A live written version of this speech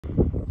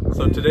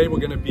So today we're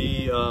going to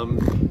be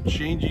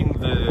changing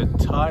the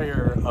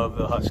tire of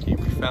the Husky.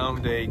 We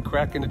found a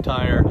crack in the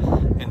tire,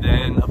 and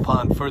then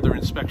upon further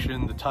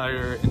inspection, the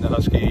tire in the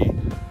Husky,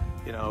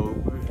 you know,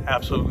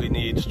 absolutely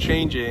needs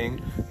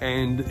changing.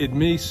 And it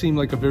may seem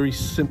like a very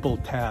simple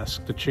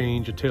task to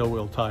change a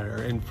tailwheel tire,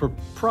 and for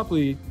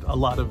probably a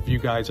lot of you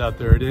guys out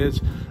there it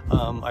is.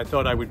 I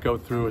thought I would go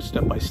through a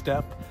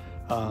step-by-step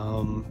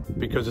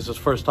because this is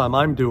the first time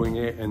I'm doing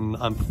it, and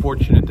I'm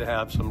fortunate to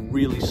have some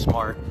really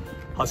smart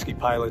Husky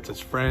pilots as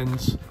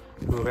friends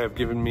who have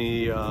given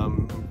me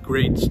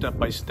great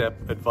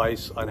step-by-step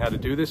advice on how to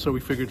do this. So we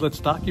figured, let's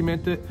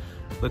document it,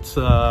 let's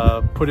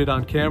put it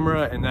on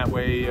camera, and that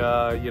way,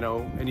 you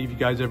know, any of you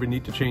guys ever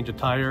need to change a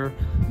tire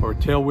or a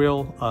tail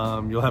wheel,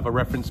 you'll have a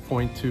reference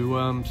point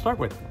to start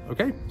with.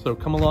 Okay, so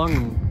come along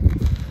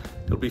and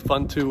it'll be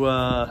fun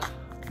to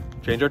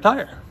change our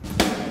tire.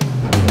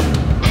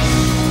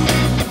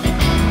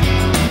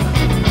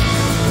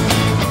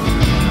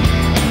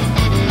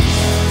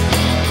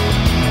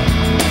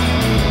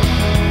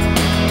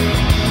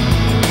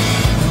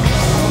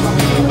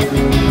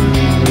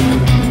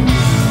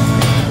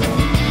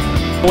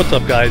 What's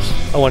up,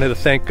 guys? I wanted to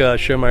thank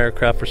Cirrus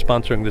Aircraft for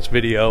sponsoring this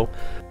video.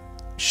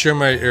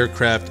 Cirrus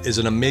Aircraft is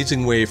an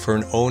amazing way for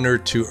an owner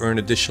to earn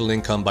additional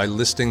income by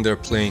listing their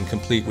plane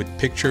complete with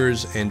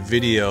pictures and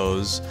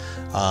videos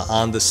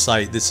on the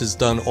site. This is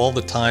done all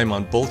the time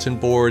on bulletin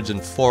boards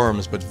and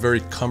forums, but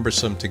very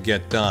cumbersome to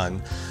get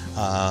done.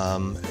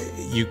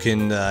 You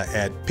can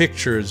add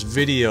pictures,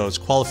 videos,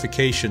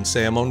 qualifications,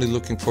 say I'm only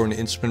looking for an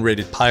instrument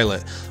rated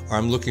pilot, or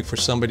I'm looking for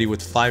somebody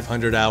with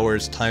 500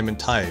 hours time and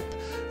type.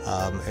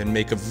 And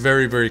make a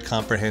very, very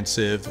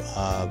comprehensive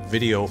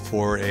video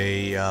for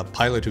a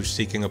pilot who's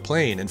seeking a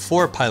plane. And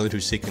for a pilot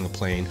who's seeking a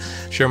plane,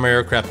 Cirrus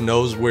Aircraft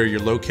knows where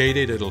you're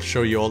located. It'll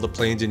show you all the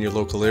planes in your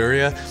local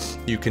area.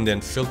 You can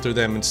then filter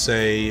them and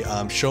say,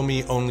 show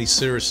me only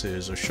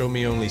Cirruses or show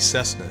me only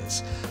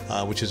Cessnas,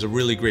 which is a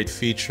really great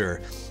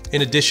feature.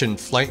 In addition,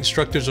 flight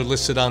instructors are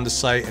listed on the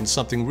site, and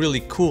something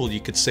really cool, you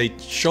could say,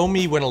 show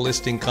me when a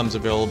listing comes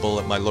available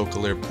at my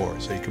local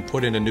airport. So you can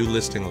put in a new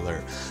listing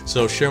alert.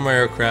 So Cirrus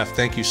Aircraft,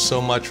 thank you so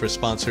much for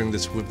sponsoring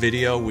this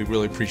video. We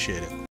really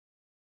appreciate it.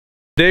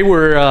 Today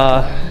we're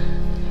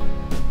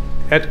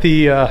at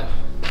the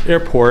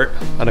airport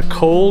on a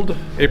cold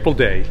April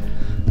day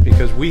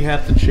because we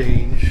have to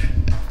change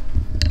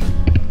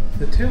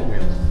the tail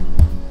wheel.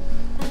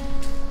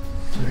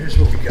 So here's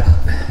what we got.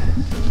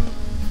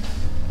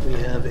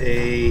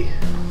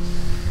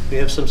 We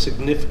have some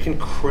significant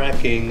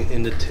cracking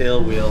in the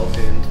tail wheel,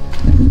 and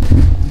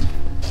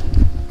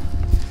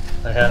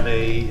I have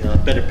a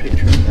better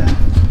picture of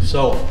that.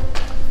 So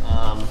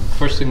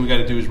first thing we got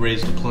to do is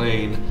raise the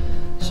plane.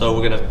 So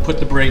we're gonna put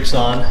the brakes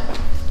on.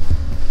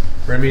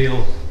 Remy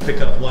will pick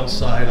up one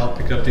side, I'll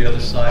pick up the other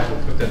side.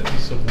 We'll put that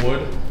piece of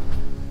wood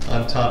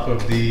on top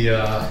of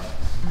the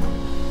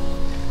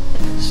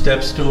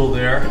step stool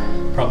there.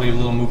 Probably a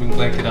little moving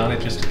blanket on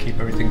it just to keep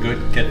everything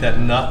good. Get that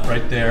nut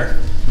right there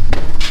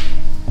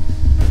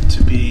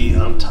to be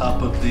on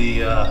top of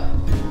the...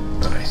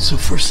 Alright, so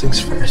first things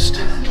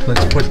first.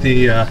 Let's put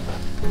the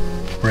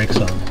brakes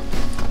on.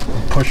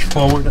 We'll push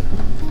forward,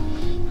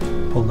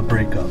 pull the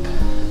brake up.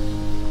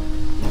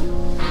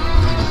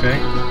 Okay.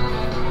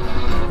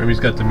 Remy's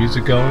got the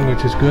music going,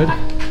 which is good.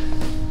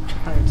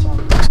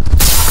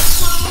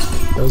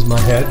 That was my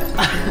head.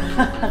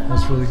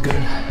 That's really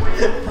good.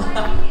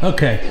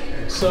 Okay.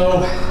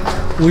 So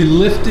we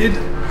lifted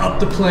up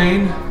the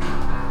plane,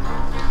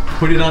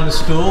 put it on the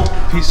stool,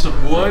 piece of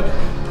wood,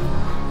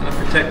 and a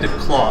protective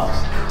cloth.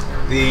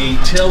 The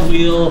tail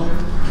wheel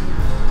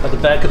at the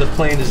back of the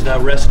plane is now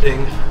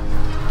resting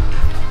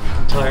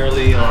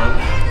entirely on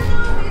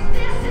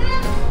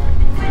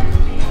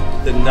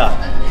the nut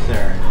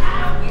there.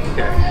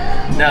 Okay.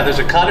 Now there's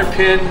a cotter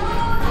pin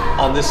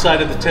on this side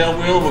of the tail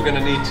wheel. We're going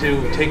to need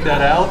to take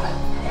that out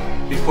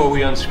before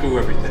we unscrew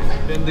everything.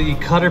 Then the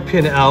cotter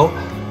pin out.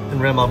 And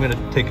Rem, I'm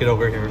gonna take it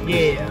over here.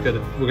 Yeah.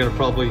 We're gonna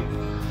probably,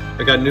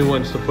 I got new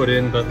ones to put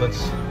in, but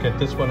let's get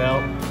this one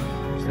out.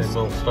 Then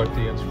we'll start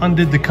the insert.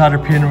 Undid the cotter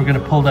pin, we're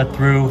gonna pull that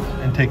through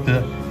and take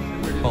the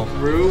pull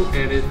through,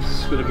 and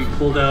it's gonna be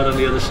pulled out on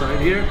the other side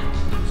here.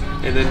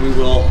 And then we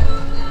will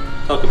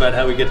talk about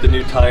how we get the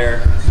new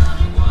tire.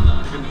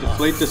 We're gonna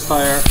deflate this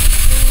tire,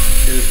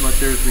 get as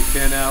much air as we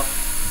can out.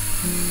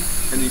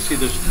 And you see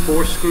there's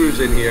 4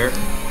 screws in here.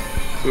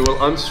 We will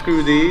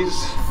unscrew these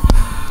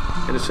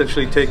and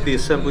essentially take the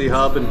assembly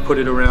hub and put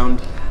it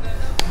around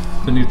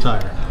the new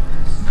tire.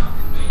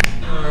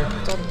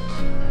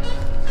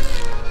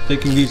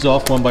 Taking these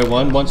off one by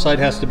one. One side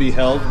has to be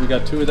held. We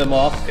got 2 of them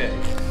off. Okay.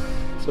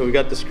 So we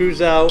got the screws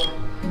out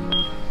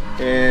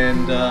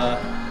and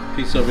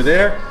piece over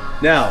there.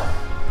 Now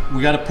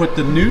we got to put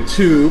the new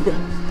tube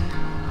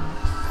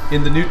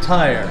in the new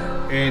tire,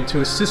 and to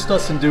assist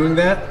us in doing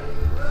that,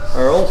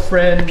 our old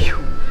friend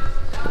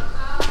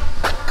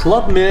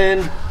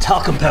Clubman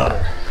talcum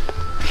powder.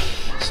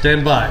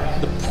 Stand by.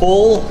 To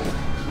pull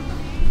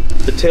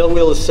the tail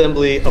wheel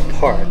assembly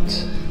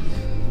apart,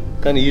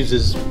 kind of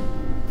uses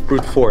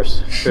brute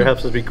force. There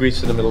has to be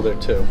grease in the middle there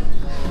too.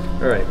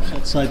 All right,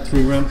 outside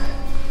through rim.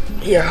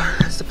 Yeah,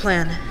 that's the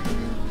plan.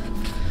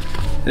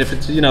 And if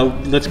it's, you know,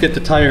 let's get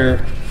the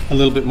tire a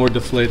little bit more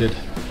deflated.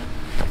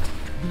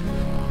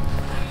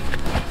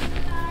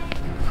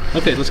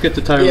 Okay, let's get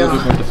the tire a little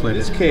bit more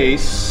deflated. In this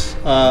case,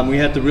 we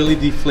had to really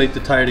deflate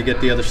the tire to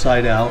get the other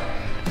side out.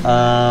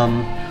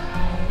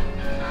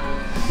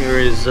 Here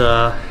is,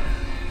 let's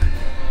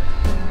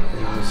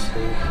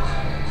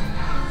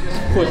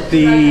put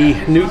the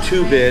new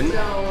tube in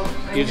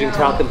using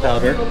talcum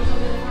powder.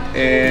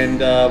 And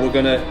we're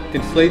gonna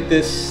inflate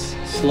this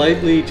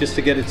slightly just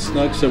to get it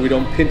snug so we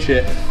don't pinch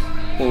it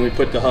when we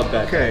put the hub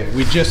back. Okay,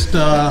 we just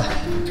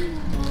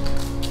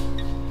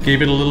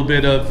gave it a little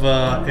bit of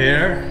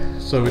air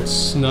so it's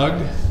snug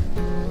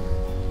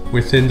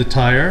within the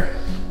tire.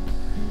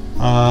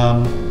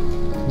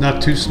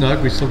 Not too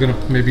snug, we're still gonna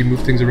maybe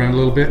move things around a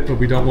little bit, but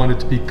we don't want it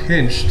to be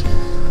pinched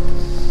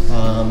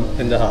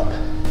in the hub.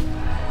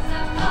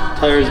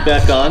 Tire is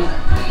back on.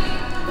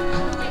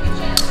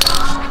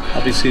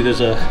 Obviously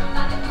there's a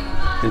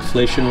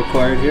inflation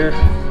required here.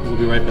 We'll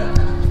be right back.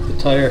 The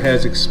tire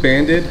has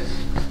expanded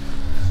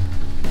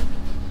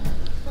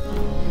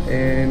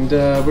and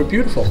we're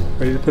beautiful.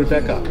 Ready to put it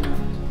back on.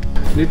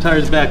 New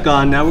tire's back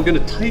on. Now we're going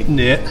to tighten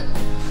it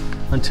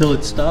until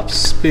it stops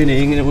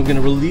spinning, and then we're going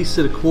to release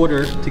it a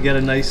quarter to get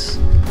a nice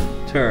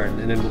turn,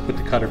 and then we'll put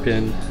the cotter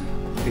pin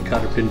and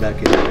cotter pin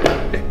back in.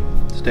 Okay,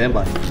 stand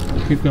by.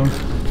 Keep going.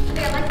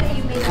 Okay, I like that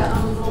you made a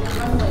little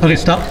runway. Okay,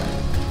 stop.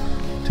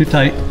 Too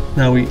tight.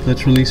 Now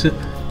let's release it.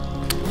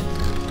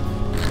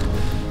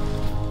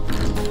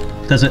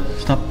 Does it?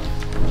 Stop.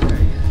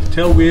 Okay.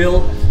 Tail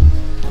wheel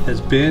has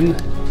been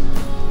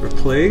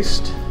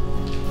replaced.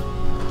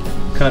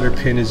 Cotter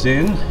pin is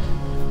in,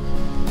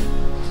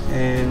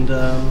 and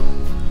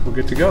we're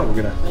good to go.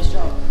 We're gonna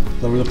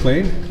lower the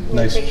plane.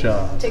 Nice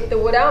job. Take the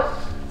wood out?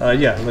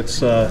 Yeah, let's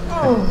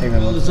hang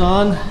on. It's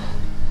on.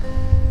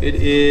 It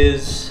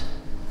is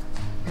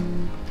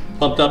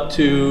pumped up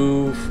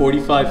to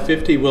 45,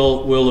 50.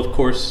 We'll of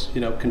course,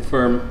 you know,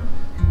 confirm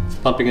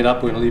pumping it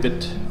up. We're gonna leave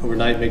it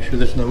overnight, make sure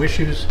there's no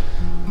issues.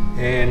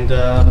 And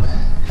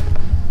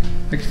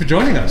thank you for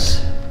joining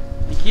us.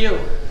 Thank you.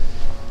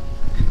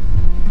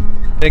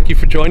 Thank you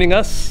for joining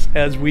us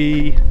as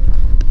we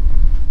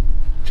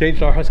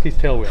changed our Husky's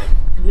tail wheel.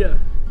 Yeah.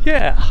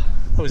 Yeah,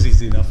 that was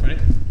easy enough, right?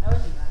 That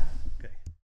was